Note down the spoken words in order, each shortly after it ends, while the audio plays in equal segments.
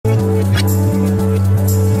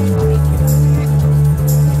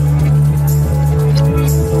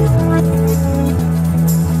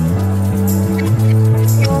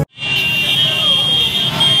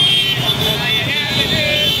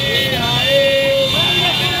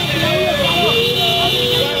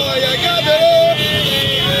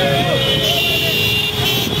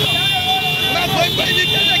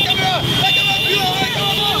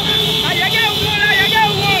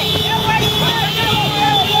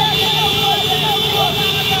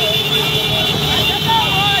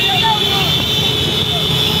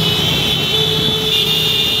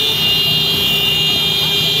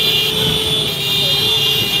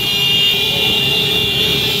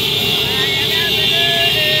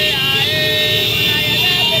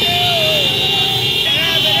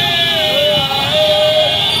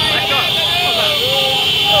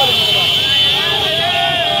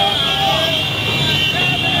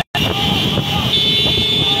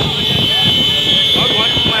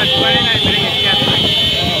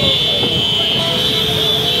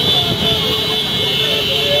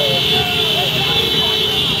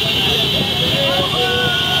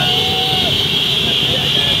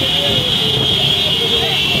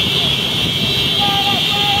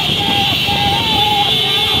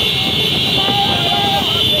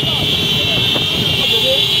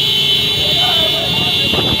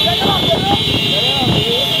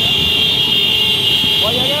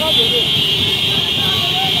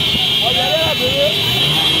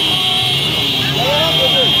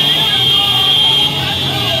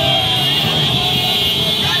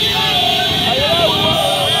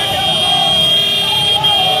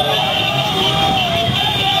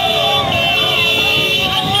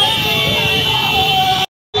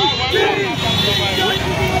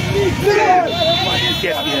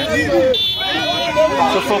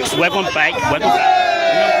Welcome back. Welcome back.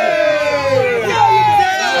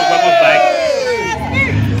 Welcome back.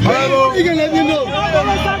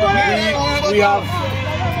 We have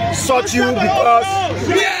sought you because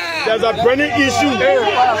there's a burning issue.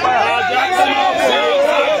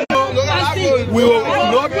 We will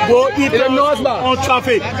not go into on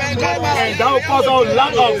traffic, and that will cause a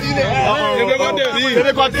lot of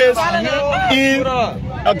difficulties in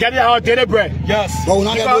getting our daily bread. Yes. But we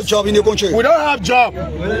don't have no job in the country. We don't have job.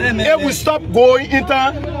 If we stop going into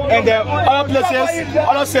and the other places,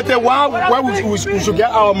 other cities, where we should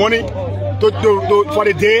get our money for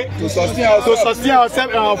the day, to sustain ourselves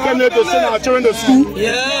and our family, to send our children to school,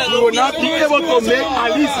 we will not be able to make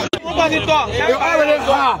at least. It's already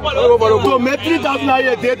hard. To make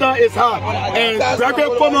 $3,000 a day is hard. And Gregory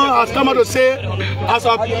Coleman has come out to say, as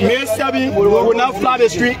of May 7, we will not fly the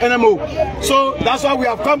street anymore. So that's why we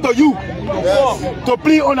have come to you to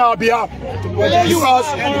plead on our behalf. Because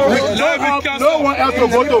we don't have no one else to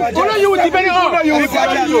go to. Who are you depending on?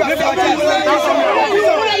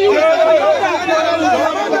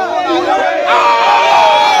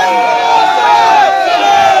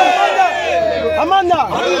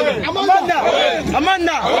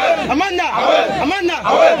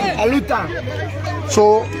 Aluta.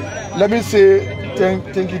 So let me say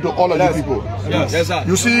thank you to all of you people. Yes, sir.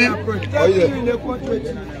 You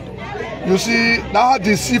see how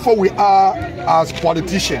deceitful we are as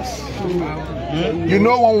politicians. You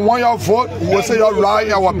know, when we want your vote, we will say you're right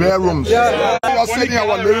in our bedrooms. You're sitting in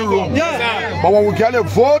our living room. But when we get a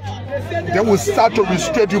vote, then we start to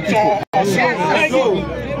restrict you people.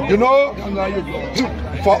 You know,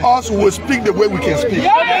 for us, we will speak the way we can speak.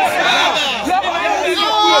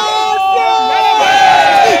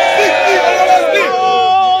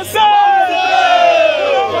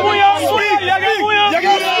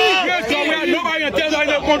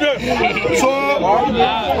 So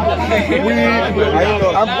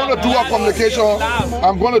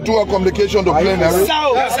I'm going to do a communication to plenary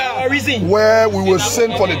where we will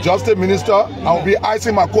send for the justice minister. I will be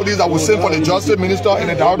asking my colleagues, I will send for the justice minister and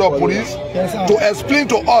the director of police to explain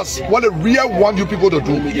to us what the real want you people to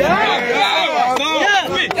do.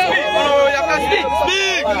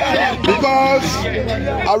 Because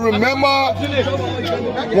I remember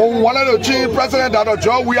when we wanted to change President Dr.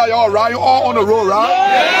 Joe, we are all right, all on the road, right?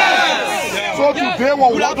 Yes. So today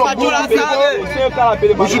when we want to move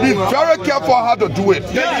people, we should be very careful how to do it.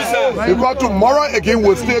 Because tomorrow again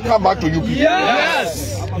we'll still come back to you people.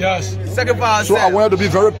 Yes. Yes. So I want to be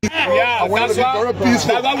very peaceful. I want to be very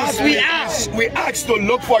peaceful. That's why we ask to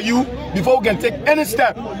look for you before we can take any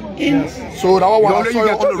step. So that was I saw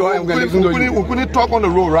you on the road. We couldn't talk on the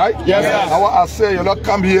road, right? Yes. I said you not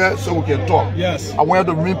come here so we can talk. Yes. I want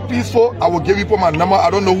you to remain peaceful. I will give you my number. I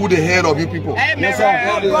don't know who the head of you people. Yes, sir.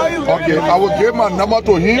 Okay. I will give my number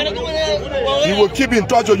to him. He will keep in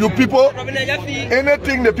touch with you people.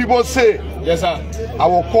 Anything the people say, yes, sir, I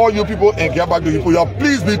will call you people and get back to you people.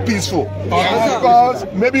 Please be peaceful. Because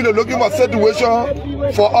maybe they're looking for a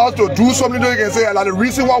situation for us to do something that they can say, like the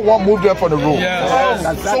reason why one moved them from the road. Yes.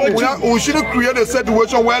 So we shouldn't create a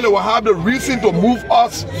situation where they will have the reason to move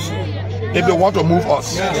us if they want to move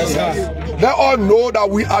us. Yes. Let all know that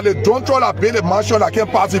we are the don't try to build a mansion that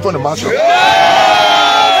can't pass it from the mansion.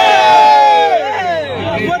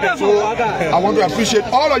 So I want to appreciate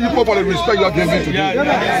all of you people for the respect you are giving me today.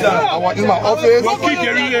 I was in my office.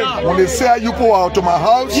 When they said you people out to my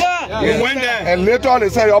house, and later on they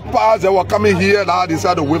said your past, they were coming here. Now I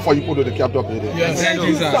decided to wait for you people to the capital building.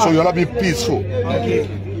 So you'll not be peaceful.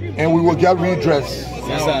 And we will get redress.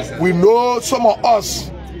 We know some of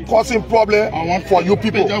us causing problem for you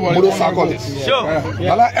people, motorcyclists.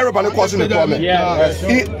 Not everybody causing the problem.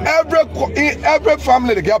 In every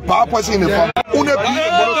family they get bad person in the family.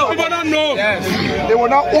 They will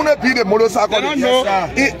not only be the motorcyclists.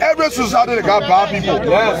 In every society they got bad people,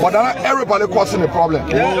 but not everybody causing the problem.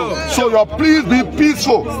 So you please be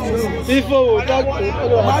peaceful.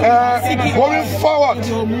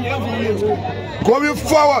 Going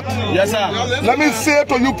forward, yes, sir. Let me say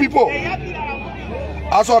to you people,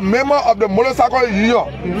 as a member of the motorcycle union,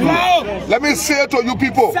 let me say to you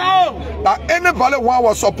people that anybody want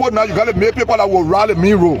to support now, you got to make people that will rally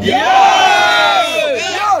me road. Yes.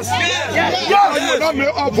 You will not make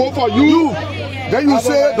a vote for you. Then you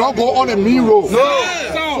say don't go on a me road.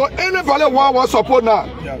 So anybody want to support now,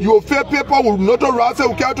 you will feel people will not rise,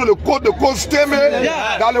 will carry to the court statement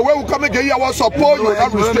that the way we come and get our support, you will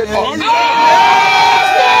not restrict us.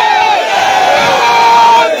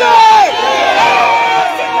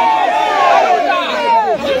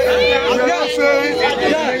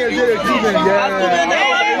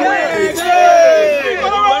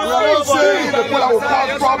 The people that will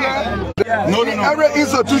cause problems,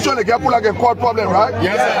 institution, they get people like a court problem, right?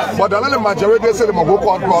 Yes. But the majority say they must go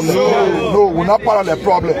court problem. No, we're not part of the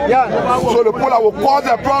problem. So the people that will cause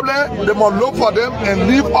the problem, they must look for them and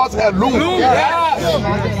leave us alone.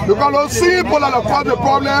 Because those see people that cause the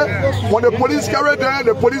problem, when the police carry them,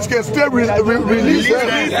 the police can still release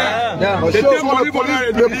them. The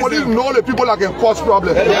police know the people that can cause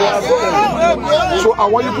problems. So I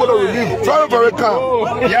want you to remain very, very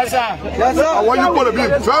calm. Yes, sir. Yes, sir. I want you to be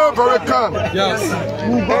very, very calm. Yes.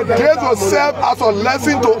 And this will serve as a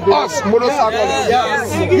lesson to us motorcyclists.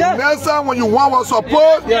 Yes. Next time when you want our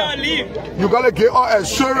support, you gotta get our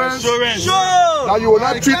assurance that you will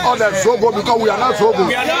not treat us as Zogo, because we are not Zogo.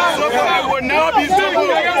 We are not Zogo. We will never be Zogo.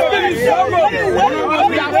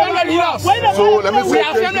 We are family leaders. So let me say, we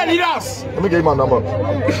are family leaders. Let me give you my number.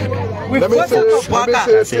 Let me say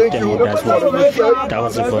thank you. That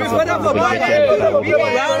was the first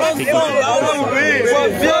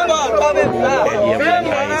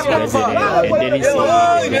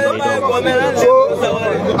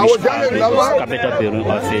I will get his number.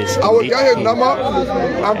 I will get his number.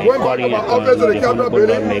 I'm going back to my office to the Capitol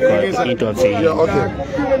building. Yeah, okay.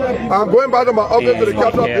 I'm going back to my office to the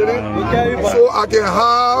Capitol building so I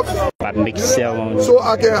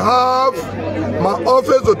can have my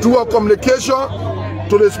office to do a communication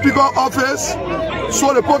to the speaker office,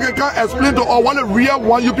 so the people can explain to us what the real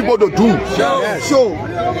want you people to do. So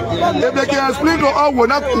if they can explain to us, we're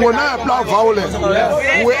not apply violence.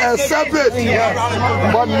 We accept it.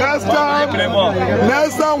 But next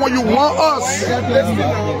time when you want us,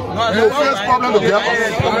 you face problem to get us.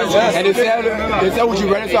 And they said we should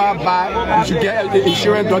register our bike, we should get the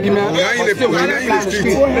insurance document.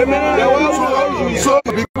 So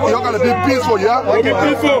you're gonna be peaceful, yeah?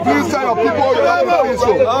 Please tell your people you're gonna be peaceful.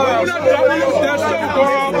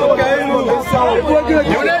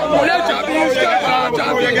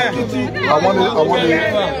 I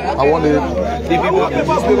want it.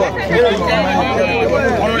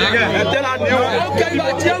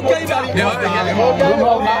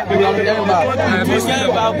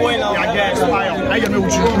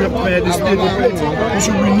 We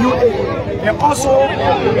should renew it. And also, I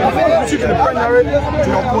think we should the primary to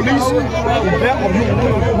your police, to them of you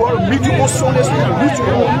who want to meet you also this week and reach you.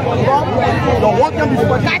 Don't want them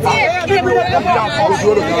before and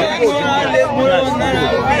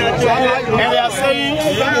they are saying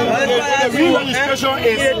the re-registration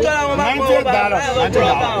is $90.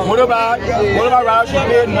 Motorbike riders should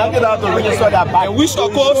pay $90 to register their bike. And which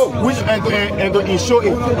of course, and to insure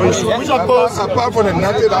it. Which of course, apart from the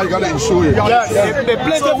 $90, you gotta insure it. Yes, the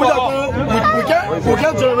place that we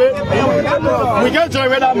can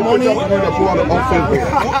generate that money.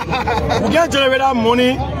 We can generate that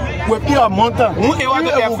money with a mountain. We will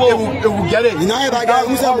get it. We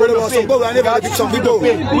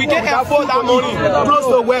can afford that money. Close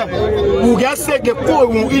to where we get sick, get cold,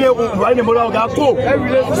 we eat it, ride the motor, get cold.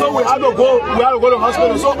 So we have to go to the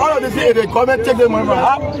hospital. So all of this things, the government take the money from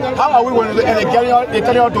how are we going to and they tell you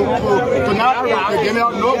to not get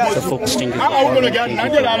out no. How are we going to get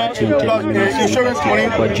 $90 plus insurance money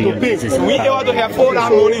to pay? We able to afford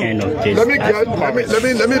that money. Let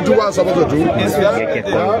me do what I'm supposed to do.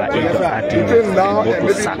 Between now and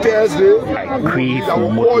maybe Thursday, I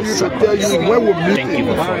will call you to tell you when we're meeting.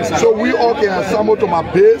 So we all can assemble to my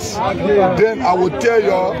base. Then I will tell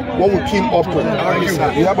you what we came up with.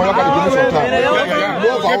 Yeah, but you're going to give me some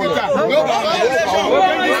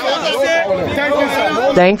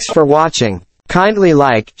time. Thanks for watching. Kindly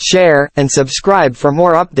like, share, and subscribe for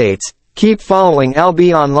more updates. Keep following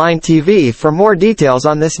LB Online TV for more details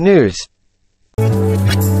on this news.